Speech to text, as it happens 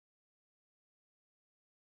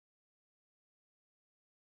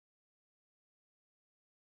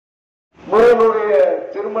முருகனுடைய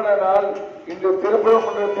திருமண நாள் இந்த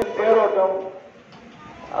திருப்பரங்குன்றத்தில் தேரோட்டம்,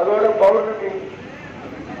 அதோட பௌர்ணமி.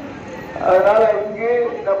 அதனால இங்கே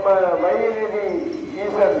நம்ம வையநிதி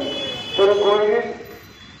ஈசன் திருக்கோயிலில்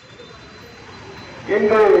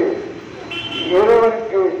இன்று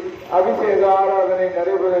இறைவனுக்கு அபிஷேக ஆராதனை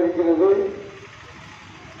நடைபெற இருக்கிறது.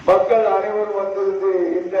 மக்கள் அனைவரும் வந்திருந்து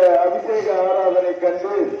இந்த அபிஷேக ஆராதனை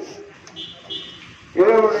கண்டு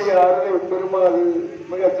இறைவனுடைய அருளை பெறுமாறு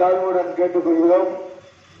மிக தாழ்வுடன் கேட்டுக்கொள்கிறோம்.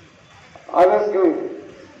 அதற்கு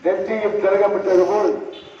நெற்றியில் திலகமிட்டது போல்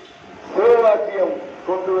சிவவாக்கியம்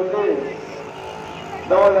கொண்டு வந்து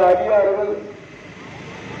நமது அடியார்கள்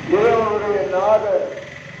இறைவனுடைய நாத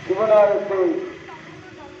சிவநாதத்தை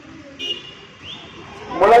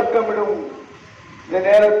முழக்கமிடும் இந்த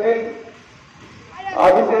நேரத்தில்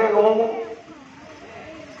அபிஷேகமும்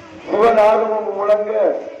சிவநாதமும் முழங்க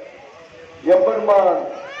எம்பெருமான்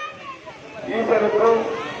ஈசனுக்கும்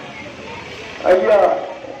ஐயா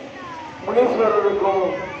முனீஸ்வரருக்கும்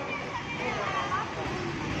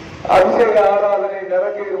அபிஷேக ஆராதனை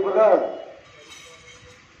நடக்க இருப்பதால்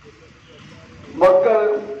மக்கள்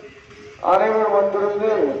அனைவரும்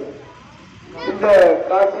வந்திருந்து இந்த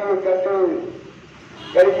காட்சியை கண்டு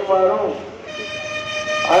கழிக்குமாறும்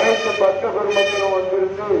அனைத்து பக்த பெருமக்களும்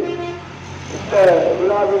வந்திருந்து இந்த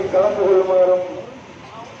விழாவில் கலந்து கொள்ளுமாறும்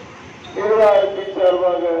நிர்வாகத்தின்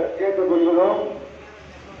சார்பாக கேட்டுக்கொள்கிறோம்.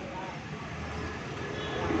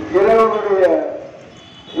 இறைவனுடைய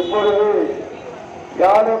இப்பொழுது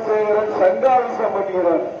ஞானசேகரன் சங்காபிஷம்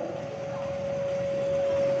பண்ணுகிறார்.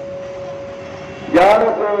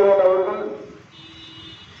 ஞானசேகரன் அவர்கள்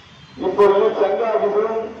இப்பொழுது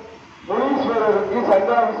சங்காபிஷம் முனீஸ்வரருக்கு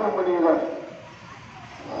சங்காபிஷம் பண்ணுகிறார்.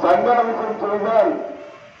 சங்காபிஷம் செய்தால்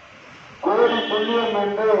கோடி புண்ணியம்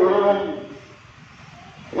என்று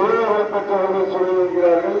இறைவன் பெற்றவர்கள்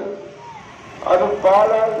சொல்லியிருக்கிறார்கள். அது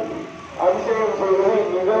பாலால் அபிஷேகம் செய்வது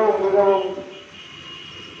மிகவும் மிகவும்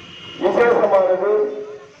விசேஷமானது.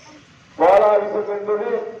 பாலாபிஷேகம் என்பது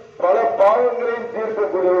பல பாவங்களையும்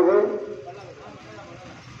தீர்க்கக்கூடியது.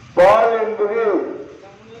 பால் என்பது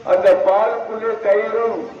அந்த பாலுக்குள்ளே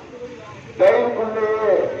தயிரும்,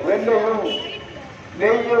 தயிருக்குள்ளேயே வெண்ணையும்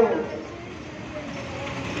நெய்யும்,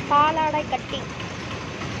 பாலாடை கட்டி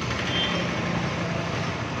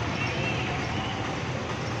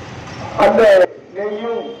அந்த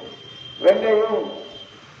நெய்யும் வெண்ணையும்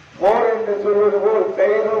மோர் என்று சொல்வது போல்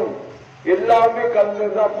தயிரும் எல்லாமே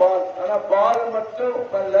கலந்ததுதான் பால். ஆனா பால் மட்டும்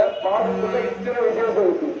அல்ல, பாலுக்குள்ள இத்தனை விசேஷம்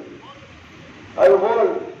இருக்கு.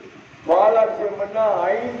 அதுபோல் பாலாபிஷேகம் பண்ணா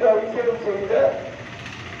 5 அபிஷேகம் செய்த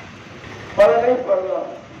பலனை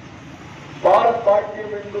பெறலாம். பால்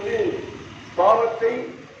பாக்கியம் என்பது பாவத்தை,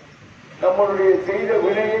 நம்மளுடைய செய்த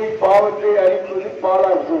வினையை பாவத்தை அழிப்பது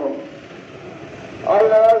பாலாபிஷேகம்.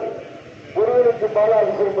 அதனால் முருகனுக்கு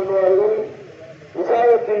பாலாபிஷேகம் பண்ணுவார்கள்.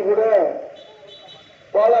 விசாகத்தில் கூட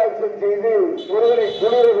பாலாபிஷேகம் செய்து முருகனை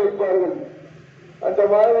குளிர வைப்பார்கள். அந்த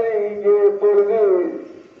மாதிரி இங்கே இப்பொழுது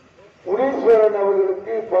முனீஸ்வரன்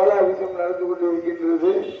அவர்களுக்கு பாலாபிஷேகம் நடந்து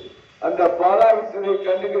கொண்டிருக்கின்றது. அந்த பாலாபிஷேகத்தை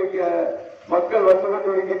கண்டுகளிக்க மக்கள் வந்து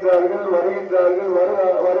கொண்டிருக்கின்றார்கள், வருகின்றார்கள்.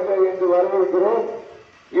 வருகை என்று வரவேற்கிறோம்.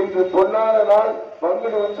 இன்று பொன்னான நாள்,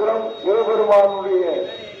 பங்குனி உத்திரம். சிவபெருமானுடைய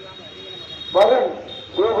மகன்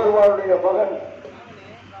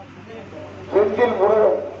செந்தில்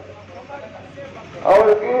முருகன்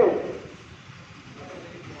அவருக்கு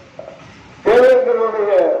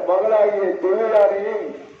தேவேந்திரனுடைய மகளாகிய திவ்யானையை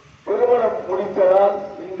திருமணம் முடித்ததால்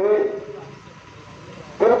இன்று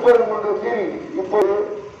திருப்பரங்குன்றத்தில் இப்போது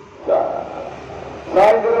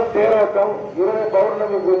சாயந்தரம் தேரோட்டம், இரவு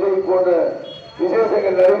பௌர்ணமி பூஜை போன்ற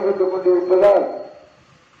விசேஷங்கள் நடைபெற்றுக் கொண்டிருப்பதால்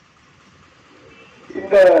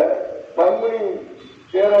இந்த பங்குனி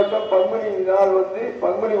தேரோட்டம், பங்குனி நாள்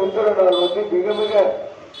பங்குனி உத்திர நாள் மிக மிக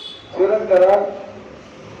சிறந்த நாள்.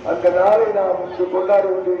 அந்த நாளை நாம் இன்று கொண்டாடி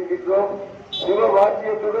கொண்டிருக்கின்றோம். சிவ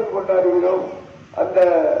வாக்கியத்துடன் கொண்டாடுகிறோம். அந்த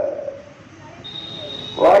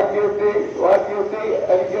வாக்கியத்தை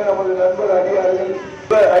அளிக்க நமது நண்பர் அடியார்கள்,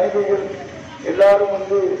 அடிமைகள் எல்லாரும்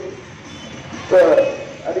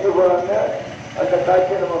அடிக்க போறாங்க. அந்த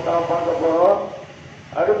காட்சியை நம்ம பார்க்க போறோம்.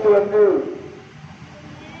 அடுத்து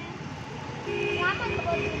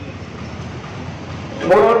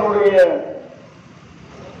முருகனுடைய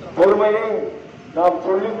பொறுமையை நாம்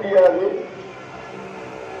சொல்ல முடியாது.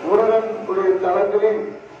 முருகனுடைய தலங்களில்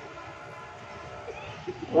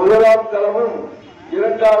முதலாம் தலமும்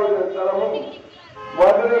இரண்டாவது தலமும்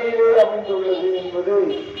மதுரையிலே அமைந்துள்ளது என்பது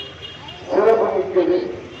சிறப்பு மிக்கது.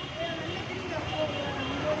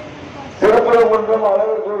 திருப்பரங்குன்றம்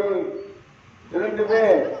அழகர் கோயில் இரண்டுமே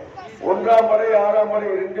 1ஆம் மலை 6ஆம் மலை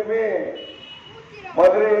இரண்டுமே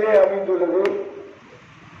மதுரையிலே அமைந்துள்ளது.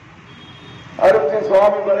 அடுத்து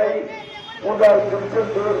சுவாமிமலை, மூன்றாவது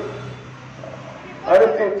திருச்செந்தூர்,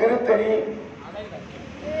 அடுத்து திருத்தணி.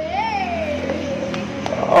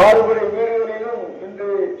 6 படை வீடுகளிலும் இன்று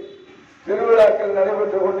திருவிழாக்கள்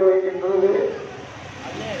நடைபெற்றுக் கொண்டிருக்கின்றது.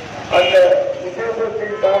 அந்த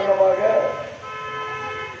விசேஷத்தின் காரணமாக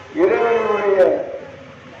இறைவனுடைய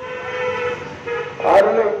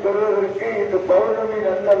அருளை பெறுவதற்கு இன்று பௌர்ணமி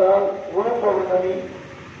நல்ல நாள், முழு பௌர்ணமி.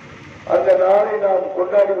 அந்த நாளை நாம்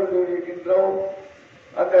கொண்டாடி கொண்டிருக்கின்றோம்.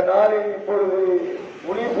 அந்த நாளில் இப்பொழுது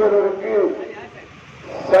முனீஸ்வரருக்கு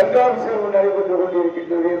சங்காபிஷேகம் நடைபெற்றுக்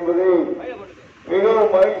கொண்டிருக்கின்றது என்பதை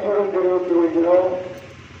மிகவும் மகிழ்ச்சியுடன் தெரிவித்துக் கொள்கிறோம்.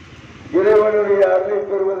 இறைவனுடைய அருளை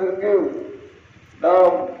பெறுவதற்கு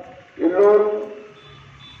நாம் எல்லோரும்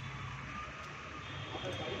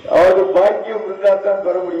அவரது பாக்கியம் இருந்தால்தான்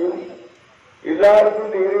பெற முடியும். எல்லாருக்கும்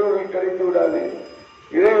இந்த இறைவனை கிடைத்து விடாது.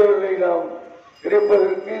 இறைவனை நாம்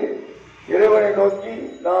கிடைப்பதற்கு இறைவனை நோக்கி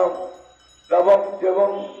நாம் தவம்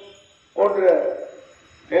ஜெபம் போன்ற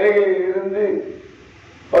நிலைகளில் இருந்து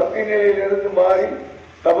பக்தி நிலையிலிருந்து மாறி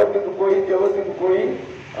தபத்துக்கு போய் ஜெபத்துக்கு போய்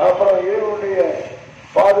அப்புறம் இறைவனுடைய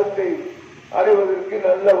பாதத்தை அடைவதற்கு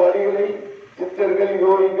நல்ல வழிகளை சித்தர்கள்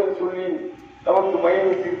யோகிகள் சொல்லி நமக்கு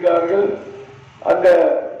மகிழ்வித்திருக்கிறார்கள். அந்த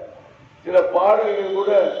சில பாடல்கள்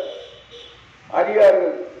கூட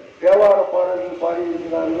அடியார்கள் தேவார பாடல்கள்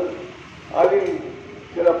பாடியிருக்கிறார்கள். அதில்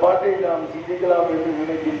சில பாட்டை நாம் சிந்திக்கலாம் என்று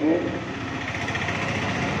நினைக்கின்றேன்.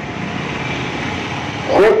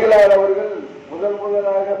 சேக்கிழார் அவர்கள்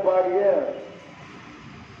முதலாக பாடிய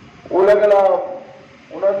உலகலாம்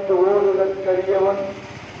உணர்ந்து ஓடுதற்கரியவன்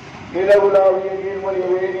நிலவுலாவிய நீர்மொழி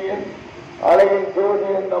வேணியன் அழகின்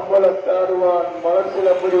ஜோதியன் நம்பலத்தாடுவான் மலர்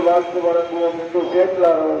சிலம்படி வாழ்த்து வழங்குவோம் என்று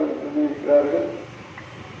சேக்கிழார் அவர்கள் சொல்லியிருக்கிறார்கள்.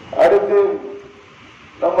 அடுத்து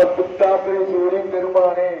நம்ம துத்தாப்பிரேசி ஒளி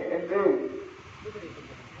பெருமானே என்று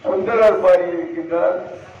சுந்தரர் பாடியிருக்கின்றார்.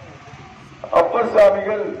 அப்பர்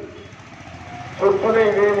சாமிகள் சொத்துணை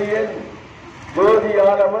வேதியன்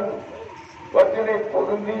ஜோதியானவன் பற்றினை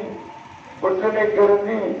பொருந்தி கொற்றினை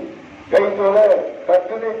கருந்தி கைத்தொழ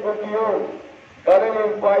கற்றனை கொட்டியோ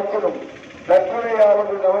கடலில் பாய்ச்சலும்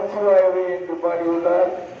கற்றுணையாவது நமச்சிவாயவை என்று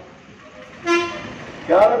பாடியுள்ளார்.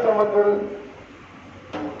 ஞானசம்பந்தர்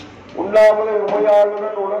உண்ணாமலை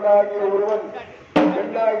உமையாளுடன் உடனாகிய ஒருவன்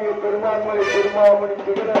பெண்ணாகிய பெருமான்மலை பெருமாமணி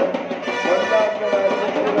திகழ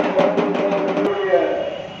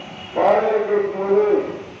பாடல்கள் போது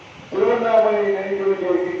திருவண்ணாமலை நினைத்து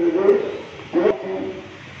கொண்டிருக்கின்றது.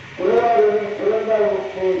 திருவாரூரில் பிறந்தால்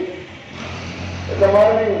முக்தி, இந்த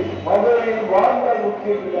மாதிரி மதுரையில் வாழ்ந்தால் முக்தி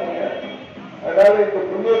இருக்கிறாங்க. அதனால இந்த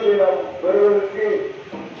புண்ணியத்தை நாம் பெறுவதற்கு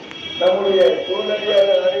நம்முடைய சூழ்நிலையாக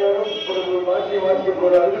அனைவரும் இப்பொழுது வாக்கியம் வாசிக்க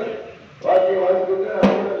போறார்கள். வாக்கியம் வாசிக்கிறது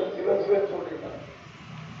நம்மளோட சிவன் சொல்லியிருக்காங்க.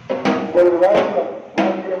 இப்பொழுது வாக்கியம்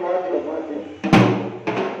வாக்கியம் வாக்கியம் வாக்கியம்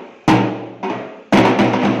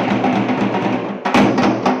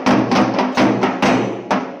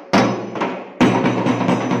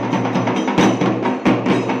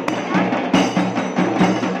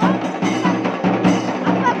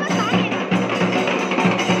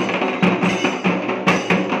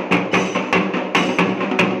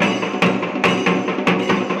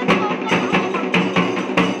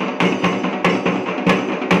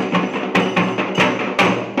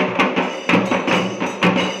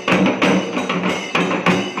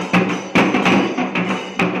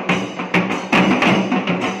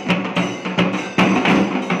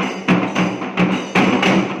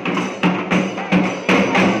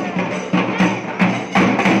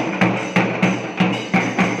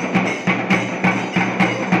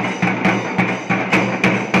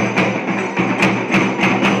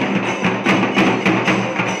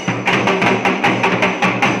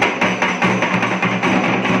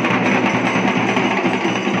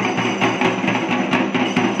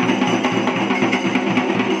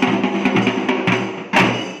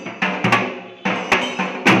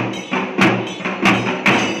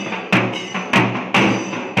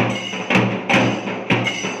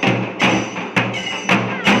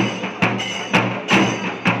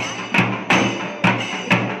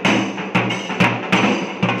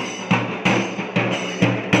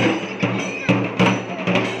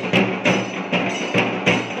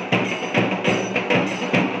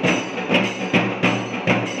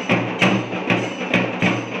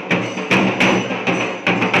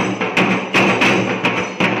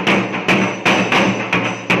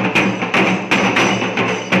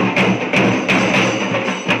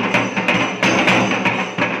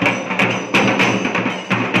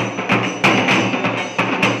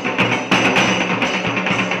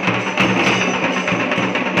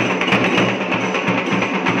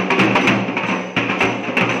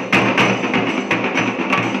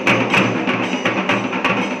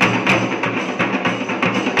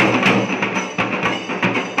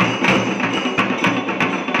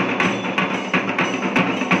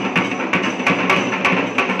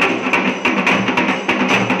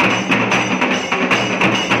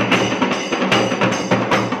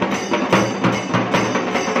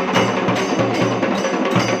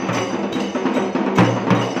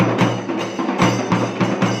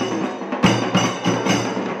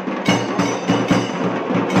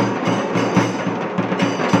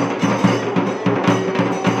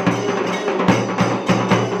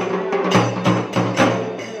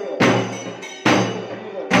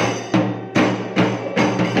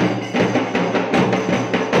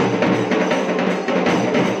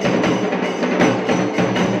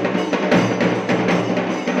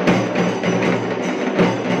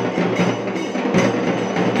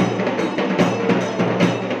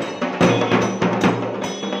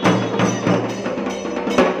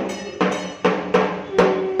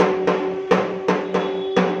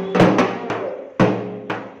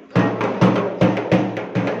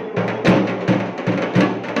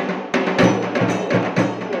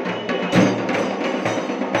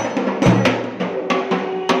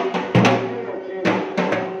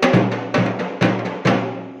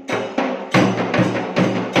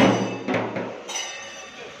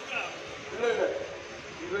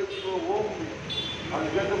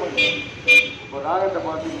இப்போ ராகத்தை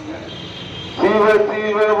பார்த்துக்கீங்க. சிவ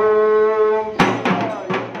சிவ ஓம்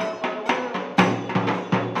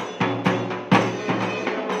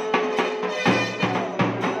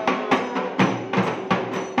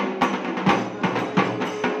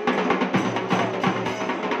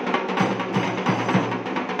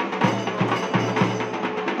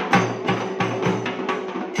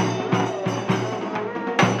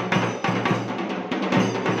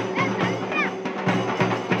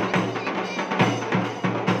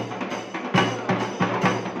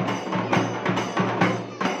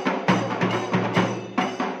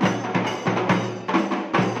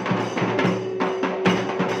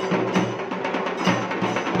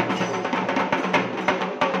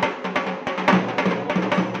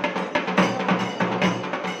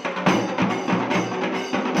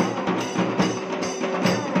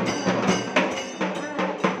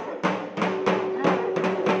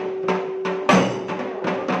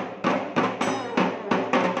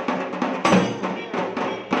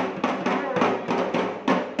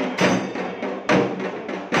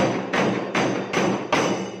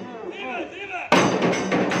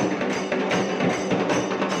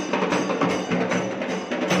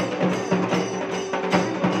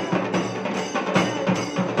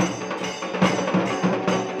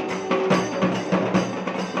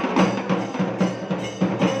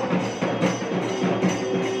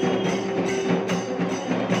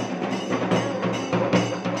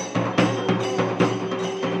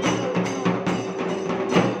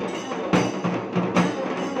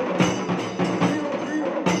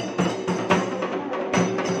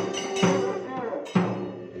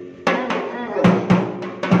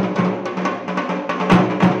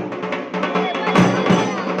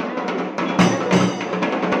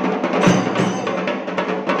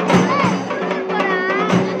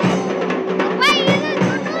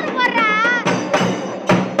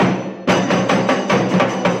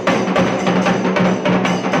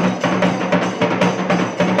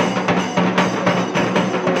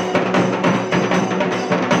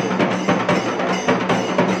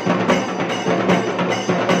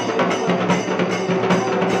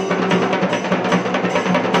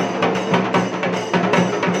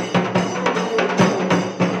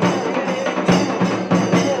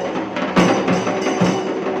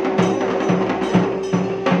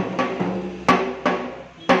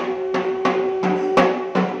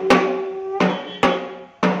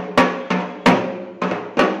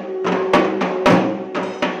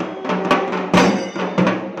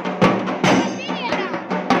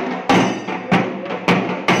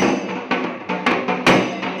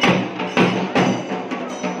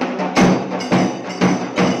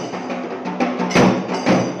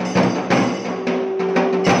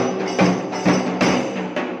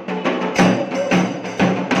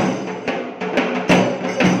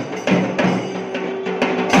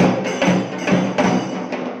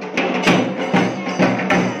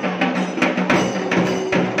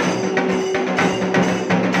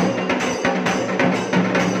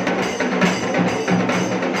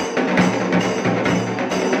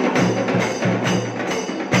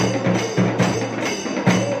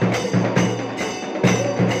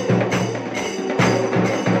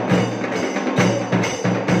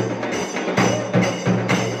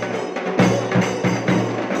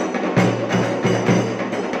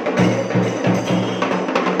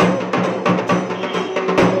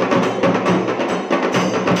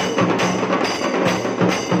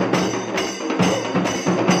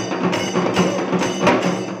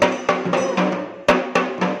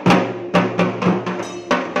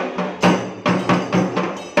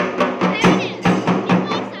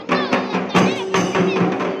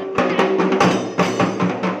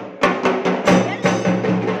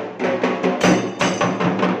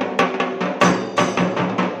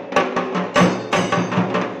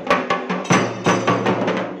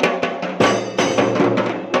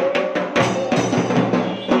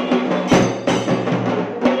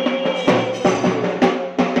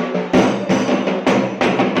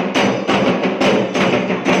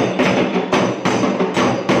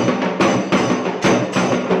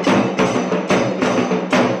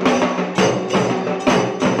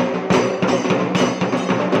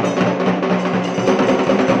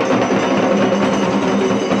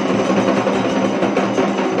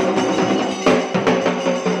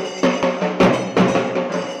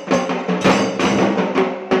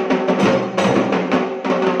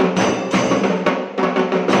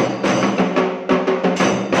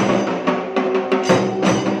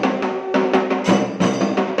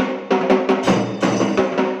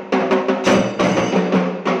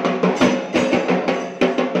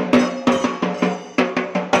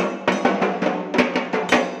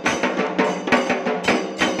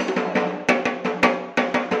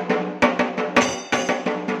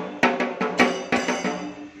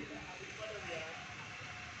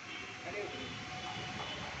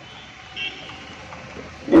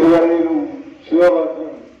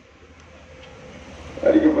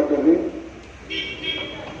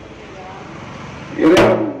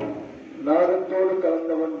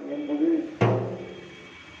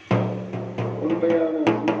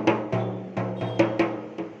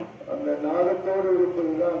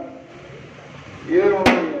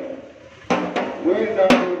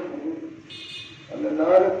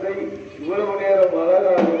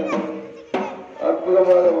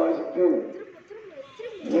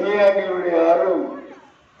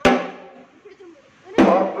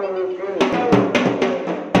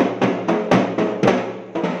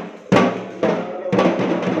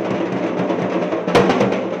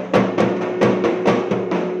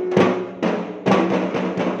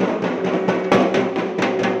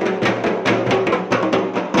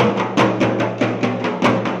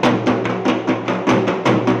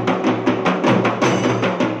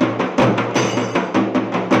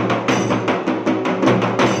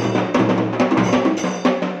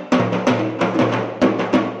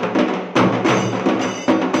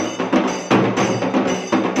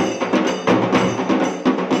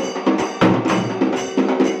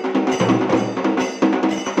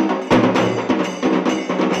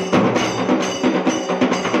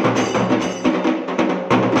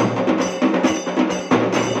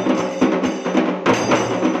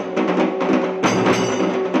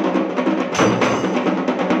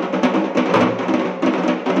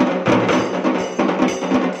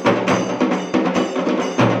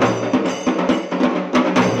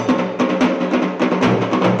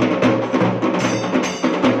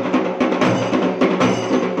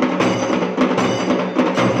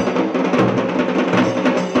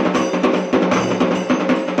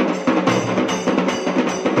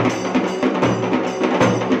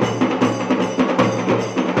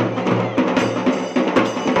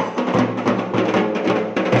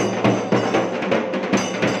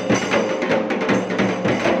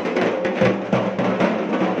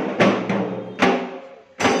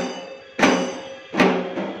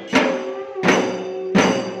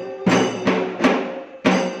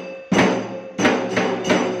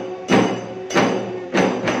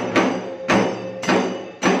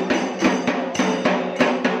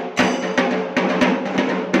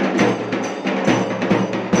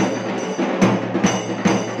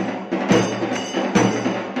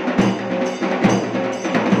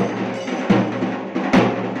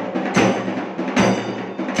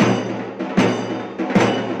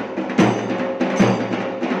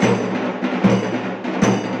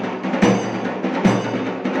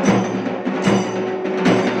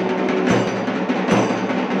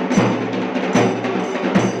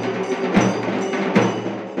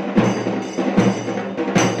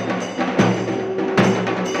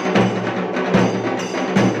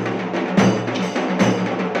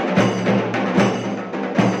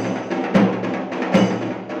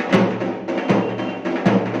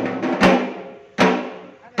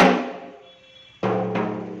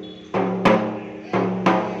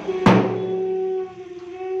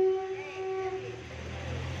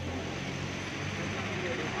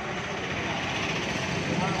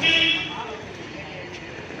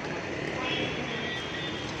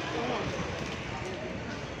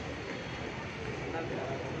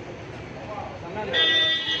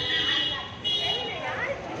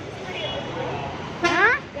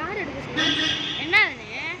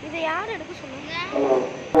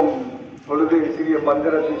சிறிய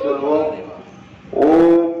மந்திரத்தை சொல்வோம்.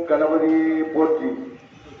 ஓம் கணபதியை போற்றி,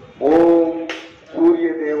 ஓம் சூரிய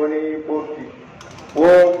தேவனை போற்றி,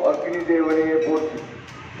 ஓம் அக்னி தேவனை போற்றி,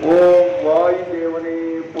 ஓம் வாயு தேவனை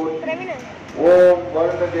போற்றி, ஓம்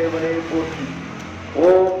வருண தேவனை போற்றி,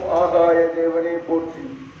 ஓம் ஆகாய தேவனை போற்றி,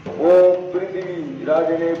 ஓம் பிருத்திவி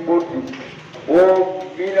ராஜனை போற்றி, ஓம்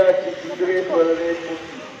மீனாட்சி சுந்தரேஸ்வரனை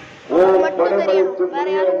போற்றி, ஓம் பணமலை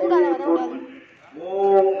சுந்தரியாண்டியை போற்றி,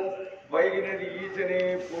 ஓம் வைகுநதி ஈசனை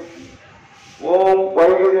போற்றி, ஓம்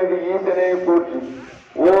வைகுநதி ஈசனை போற்றி,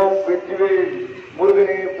 ஓம் வெற்றிவேல்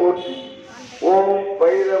முருகனை போற்றி, ஓம்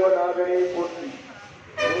பைரவநாதனை போற்றி,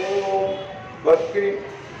 ஓம்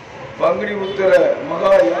பங்குனி உத்தர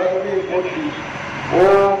மகா யாகனை போற்றி,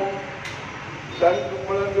 ஓம் தங்கு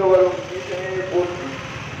முழங்க வரும் ஈசனை போற்றி,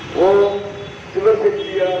 ஓம்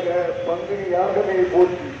சிவசக்தியாக பங்குனி யாகனை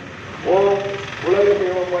போற்றி, ஓம் உலக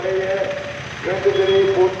தெய்வம் அடைய வேண்டுதலை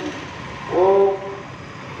போற்றி, ஓம்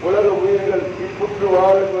உலக உயிர்கள் இப்புற்று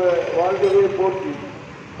வாழ்கவே போற்றி,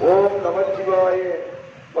 ஓம் நமச்சிவாய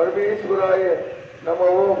பரமேஸ்வராய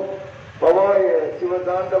நமவோம், பவாய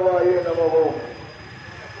சிவதாண்டவாய நமவோம்,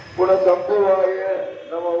 குணசம்பவாய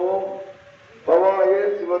நமவோம், பவாய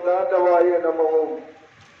சிவதாண்டவாய நமவோம்.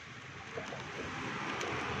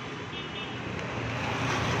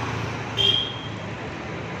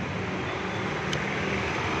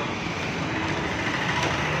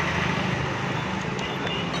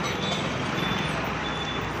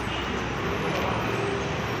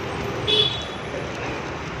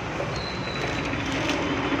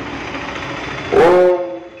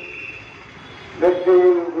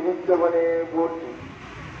 வெற்றியில் விரித்தவனே போற்றி,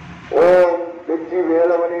 ஓம் வெற்றி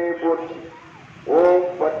வேளவனே போற்றி, ஓம்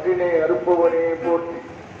பற்றினை அறுப்பவனே போற்றி,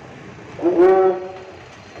 ஓம்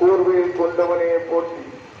கூர்வையில் கொண்டவனே போற்றி,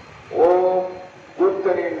 ஓம்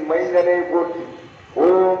கூத்தனின் மைந்தனை போற்றி,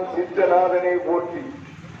 ஓம் சித்தநாதனை போற்றி,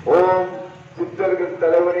 ஓம் சித்தர்கள்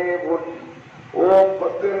தலைவனே போற்றி, ஓம்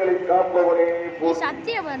பக்தர்களை காப்பவனே போற்றி,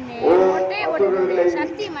 ஓம் அசுரர்களை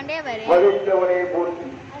மறைத்தவனே போற்றி,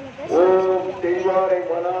 ஓம் தெய்வானை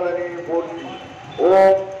மணாளனை போற்றி,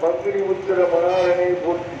 ஓம் பங்குனி உத்திர மணாளனை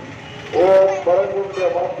போற்றி, ஓம் பரங்குன்ற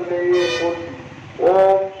மாப்பிள்ளையை போற்றி,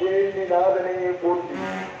 ஓம் கேள்விநாதனையை போற்றி,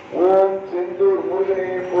 ஓம் செந்தூர்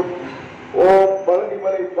முருகனையை போற்றி, ஓம்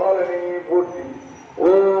பழனிமலை பாலனையை போற்றி,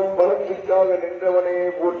 ஓம் பழத்துக்காக நின்றவனையை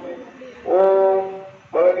போற்றி, ஓம்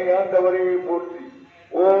பழனி ஆண்டவனையை போற்றி,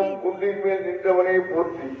 ஓம் குன்றின் மேல் நின்றவனை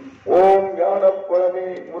போற்றி, ஓம் ஞான பழமை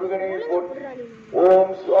முருகனை போற்றி,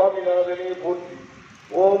 ஓம் சுவாமிநாதனை போற்றி,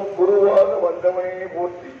 ஓம் குருவாக வந்தவனை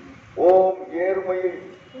போற்றி, ஓம் ஏர்மையில்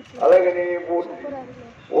அழகனை போற்றி,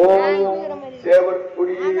 ஓம் சேவர்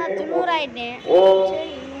குடியினை போற்றி, ஓம்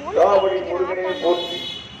காவடி முருகனை போற்றி,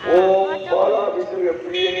 ஓம் பாலாபிஷேக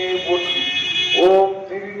பிரியனை போற்றி, ஓம்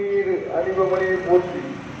திருநீர் அணிபவனை போற்றி,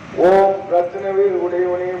 ஓம் ரத்னவேல்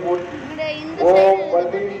உடையவனை போற்றி, ஓம்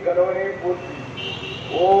வள்ளியின் கணவனை போற்றி,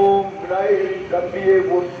 ஓம் விநாயகரின் தம்பியை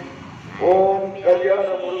போற்றி, ஓம் கல்யாண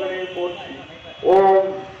முருகனை போற்றி, ஓம்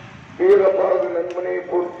வீரபாகு நண்பனை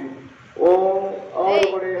போற்றி, ஓம்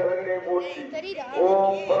ஆறுபடை அழகனை போற்றி,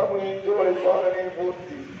 ஓம் பரமேஸ்வரை பாலனை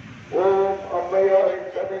போற்றி, ஓம் அம்மையாரின்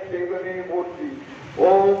கதை தெய்வனை போற்றி,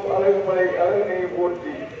 ஓம் அழகுமலை அழகனை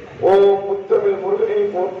போற்றி, ஓம் முத்தமிழ் முருகனை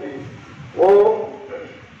போற்றி, ஓம்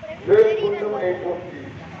வேல்குண்டவனை போற்றி,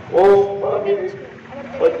 ஓம் பரமேஸ்வரி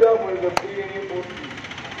பஞ்சாமிருக பிரியனை போற்றி,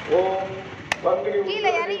 ஓம் பங்குனி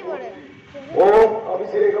உத்திரனை போற்றி, ஓம்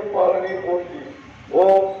அபிஷேக பாலனை போற்றி,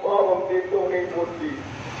 ஓம் பாவம் தீர்த்தவனை போற்றி,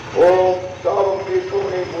 ஓம் சாபம்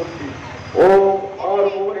தீர்த்தவனை போற்றி, ஓம்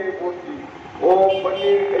ஆறுமுகனை போற்றி, ஓம்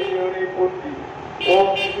பன்னீர் கையவனை போற்றி,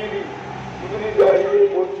 ஓம் குதிரிதாரியை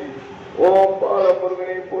போற்றி, ஓம்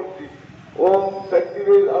பாலமுருகனை போற்றி, ஓம்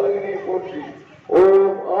சக்திவேல் அழகனை போற்றி,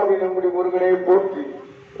 ஓம் ஆவினங்குடி முருகனை போற்றி,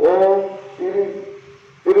 ஓம்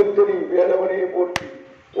திருத்தணி வேலவனை போற்றி,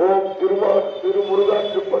 ஓம்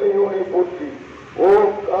திருமுருகாற்று படையோனை போற்றி,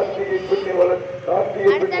 ஓம் கார்த்திகை பெண்ணை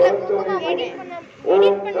வளர்த்தவனை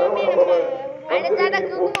ஓம் சரவணபவன்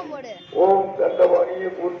போற்றி, ஓம் தண்டவாணியை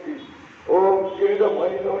போற்றி, ஓம் கிரீடம்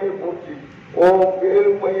அணிந்தவனை போற்றி, ஓம்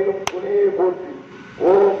வேலும் மயிலும் துணையை போற்றி,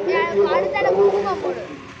 ஓம்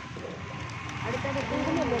போற்றி,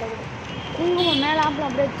 குங்குமம் மேல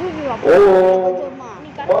அப்படியே தூக்கி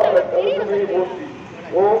போற்றி,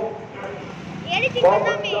 ஓம்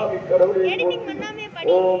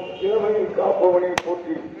ஓம் இளமையில் காப்பவனை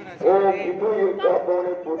போற்றி, ஓம் இன்னுயிர்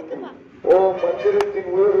காப்பவனை போற்றி, ஓம் மந்திரத்தின்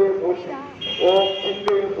உயர்வை போற்றி, ஓம்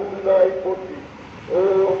சிந்தையில் பூந்தாய் போற்றி,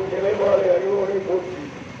 ஓம் நிலைமாலை அறிவனை போற்றி,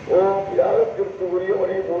 ஓம் யாகத்திற்கு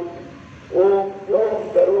உரியவனை போற்றி, ஓம் யோகம்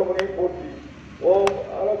தருவவனை போற்றி, ஓம்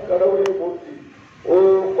அறக்கடவுளை போற்றி,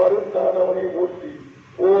 ஓம் மருந்தானவனை போற்றி,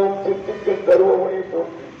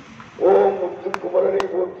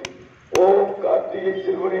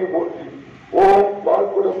 கருவனை போற்றி. ஓம்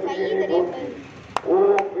பால்குடம் பிரியனை போற்றி.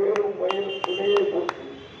 ஓம் வேறும் மயிலும் துணையை போற்றி.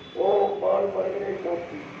 ஓம் பால் மருகனை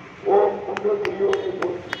போற்றி. ஓம் குன்ற துரியோனை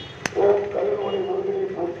போற்றி. ஓம் கருவனை முருகனை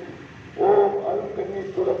போற்றி. ஓம் அருங்கண்ணி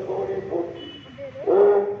துடப்பவனை போற்றி.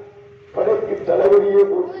 ஓம் படைக்கு தலைவலியே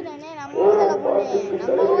போற்றி. ஓம் பாட்டுக்கு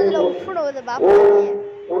தலைவலியே போற்றி. ஓம்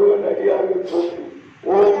முருகன் அடியார்கள் போற்றி.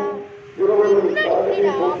 ஓம் திருவள்ளுவர்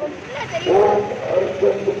சாதனை போற்றி. ஓம்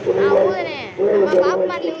அருந்தந்து துணைவாய்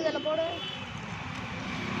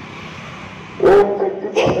ஓம் சக்தி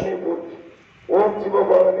பாலனை போற்றி. ஓம்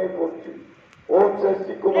சிவபாலனை போற்றி. ஓம்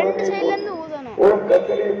சஷ்டி குமாரனை போற்றி. ஓம்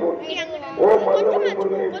கந்தனை போற்றி. ஓம் மல்லவனை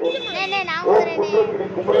முருகனை போற்றி. ஓம் குன்றகிரி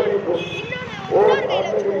குமரனை போற்றி. ஓம்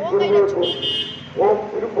அருணகிரி குருவை போற்றி. ஓம்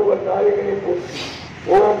திருப்புகழ் நாயகனை போற்றி.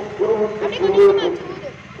 ஓம் குருவுக்கு குருவை போற்றி.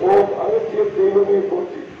 ஓம் அகத்திய தெய்வனை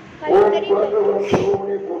போற்றி. ஓம் குழந்தைவரம்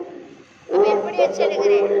சிவமனை போற்றி. ஓம்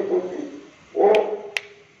குருவனை போற்றி. ஓம்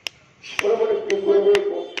குருவனுக்கு குருவை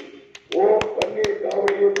போற்றி. ஓம் பன்னீர்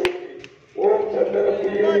காவலியை போற்றி. ஓம் சந்தன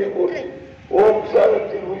பிரியனை போற்றி. ஓம்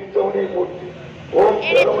சாகத்தில் உயிர்த்தவனை போற்றி. ஓம்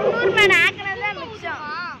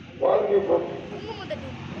வாழ்க்கை போற்றி.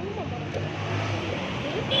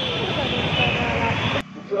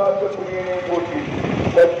 விசுவாசக்குரியனை போற்றி.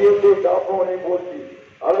 சத்தியத்தை காப்பவனை போற்றி.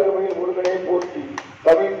 அழகுமயில் முருகனை போற்றி.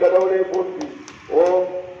 தமிழ் கடவுளை போற்றி. ஓம்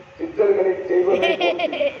சித்தர்களை செய்வனை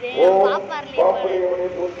போற்றி. ஓம் பாப்படையவனை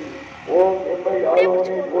போற்றி. ஓம் எம்மை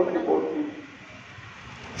ஆளுவனை போற்றி போற்றி.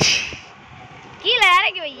 கீழே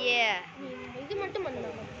இறக்கி வையே. இது மட்டும் பண்ணுங்க.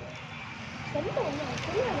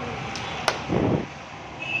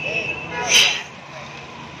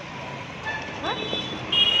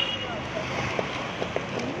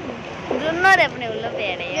 இன்னொரு எப்படி உள்ள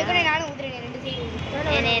பேடையா நானும் ஊத்துறேன். ரெண்டு சைடு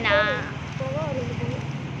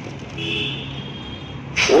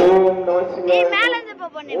ஓம் நமசிவாய. மேல இருந்து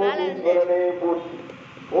போனே மேல இருந்து.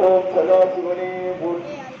 ஓம் சதாசிவனே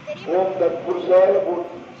போற்றி. ஓம் தத்புருஷாய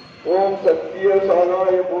போற்றி. ஓம் சத்திய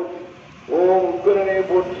சாகாய போற்றி. ஓம் உக்கிரனே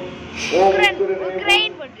போற்றி. ஓம் உக்கிரனே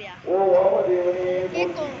போற்றி. ஓம் வாமதேவனே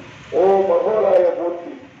போற்றி. ஓம் மகோலாய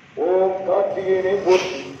போற்றி. ஓம் கார்த்திகேயனே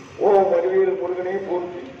போற்றி. ஓம் அறிவியல் முருகனே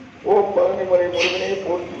போற்றி. ஓம் பழனிமலை முருகனே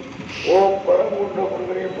போற்றி. ஓம் பரங்குன்ற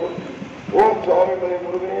முருகனே போற்றி. ஓம் சுவாமிமலை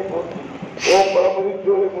முருகனே போற்றி. ஓம்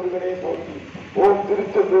பரமதிச்சோலை முருகனே போற்றி. ஓம்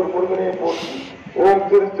திருச்செந்தூர் முருகனே போற்றி. ஓம்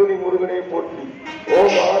திருத்தணி முருகனை போற்றி.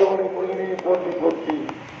 ஓம் ஆறுவனை முருகனை போற்றி போற்றி.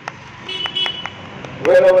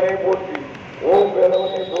 வேலவனை போற்றி. ஓம்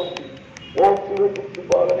வேலவனை போற்றி. ஓம் சிவசக்தி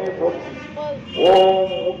பாலனை போற்றி.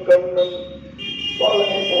 ஓம் முக்கண்ணன்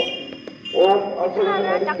பாலனை போற்றி. ஓம் அசுரன்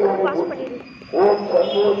அடித்தவனை போற்றி. ஓம்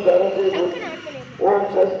சண்முக தரசை போற்றி. ஓம்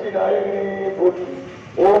சஷ்டி நாயகனை போற்றி.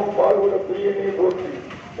 ஓம் பால்குட பிரியனை போற்றி.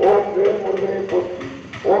 ஓம் வேல் முருகனை போற்றி.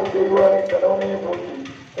 ஓம் தெய்வானை கணவனை போற்றி.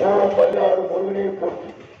 ஓம் பல்லாறு முருகனை போற்றி.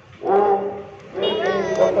 ஓம் வேல்கனி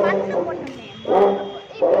கண்டவனை போற்றி. ஓம்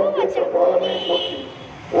பரம் பெற்ற பாலனை போற்றி.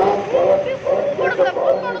 ஓம் பரம் பெற்ற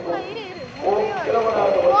பாலனை போற்றி. ஓம்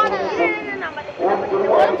கிழவனாக வந்தவனை போற்றி. ஓம்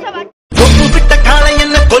திருவாரூர் விட்ட காளை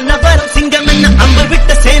என்ன கொல்ல வரும் சிங்கம் என்ன அம்பு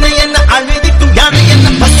விட்ட சேனை என்ன அழுதிக்கும் யானை என்ன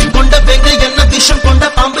பசி கொண்ட வெங்க என்ன விஷம் கொண்ட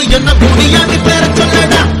பாம்பு என்ன முடியாண்டி பேர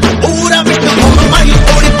சொல்லடா ஊரா விட்டு மூணு மைல்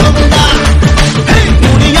ஓடி போகுண்டா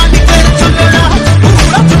முடியாண்டி பேர சொல்லடா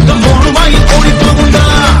ஊரா விட்டு மூணு மைல் ஓடி போகுண்டா.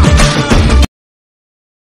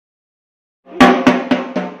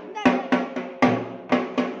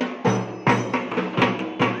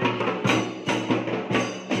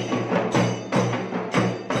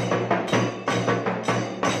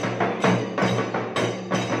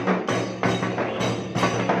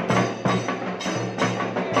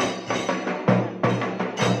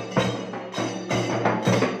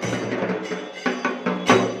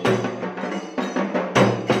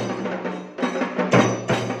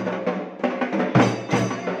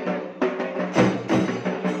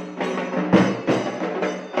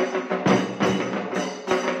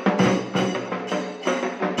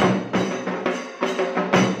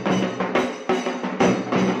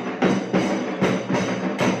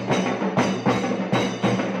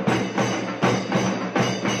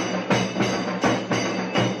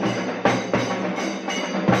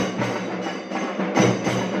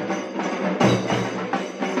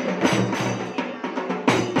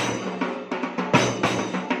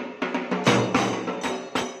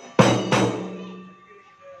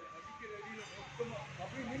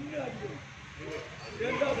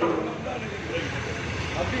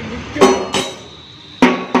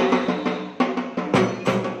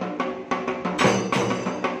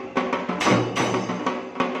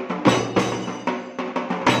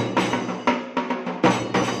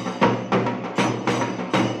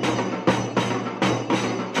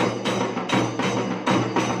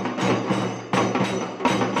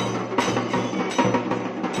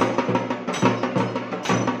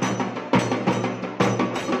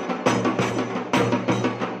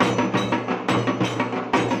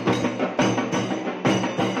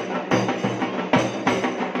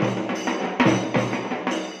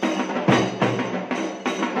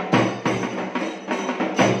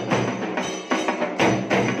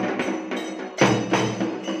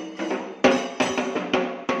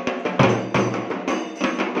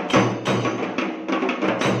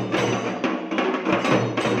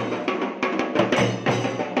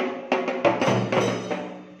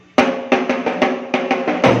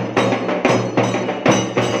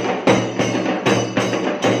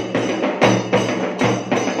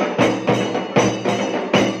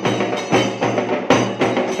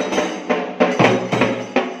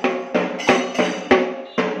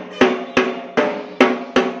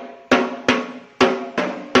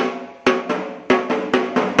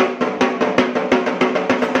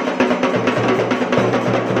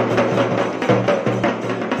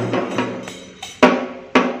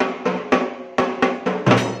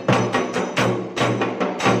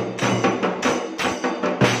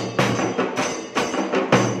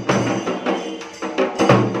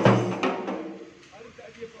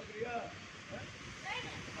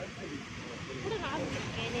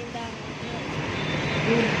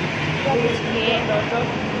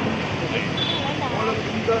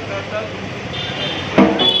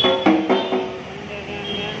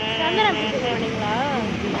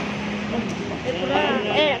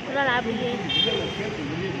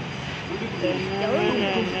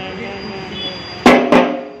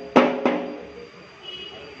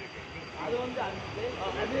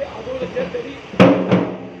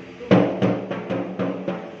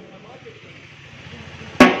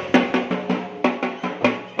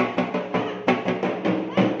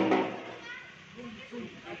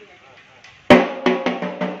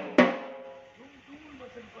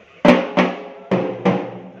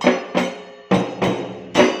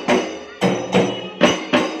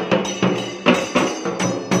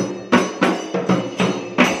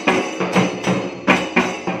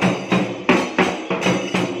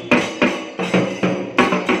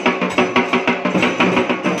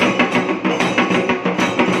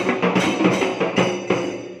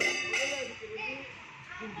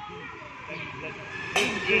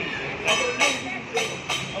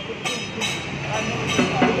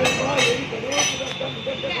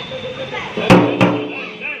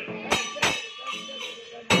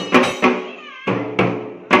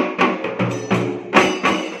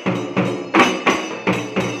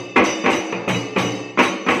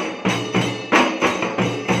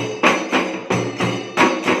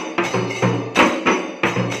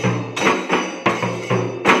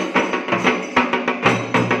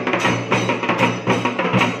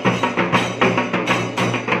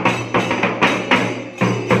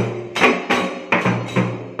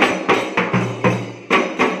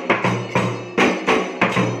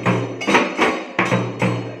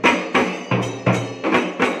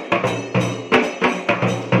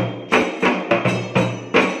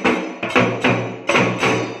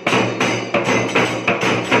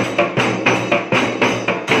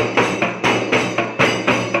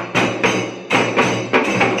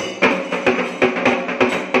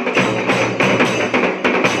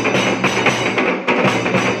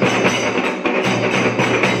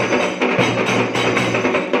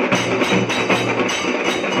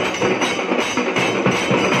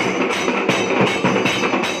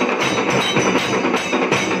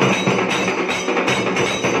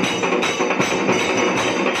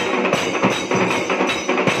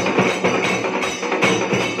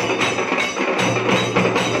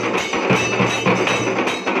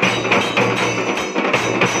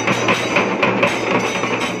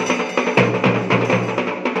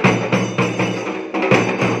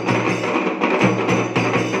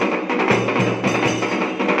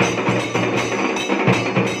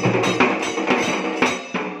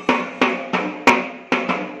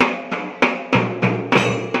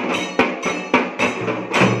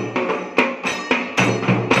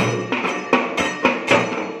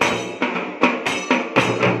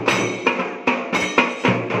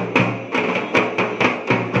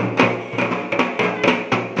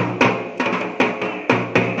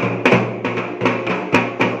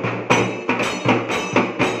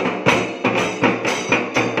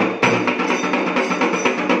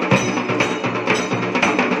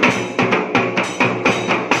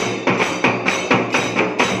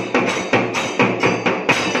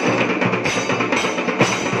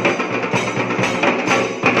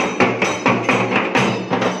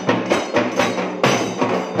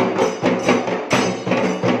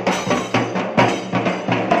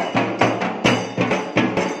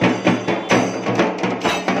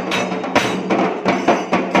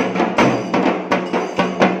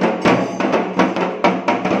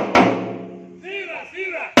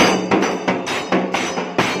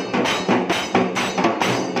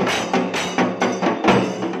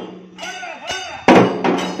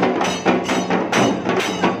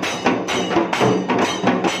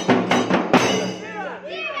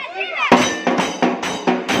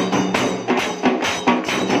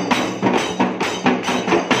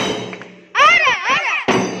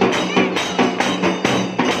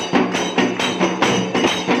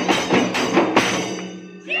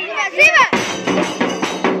 Viva!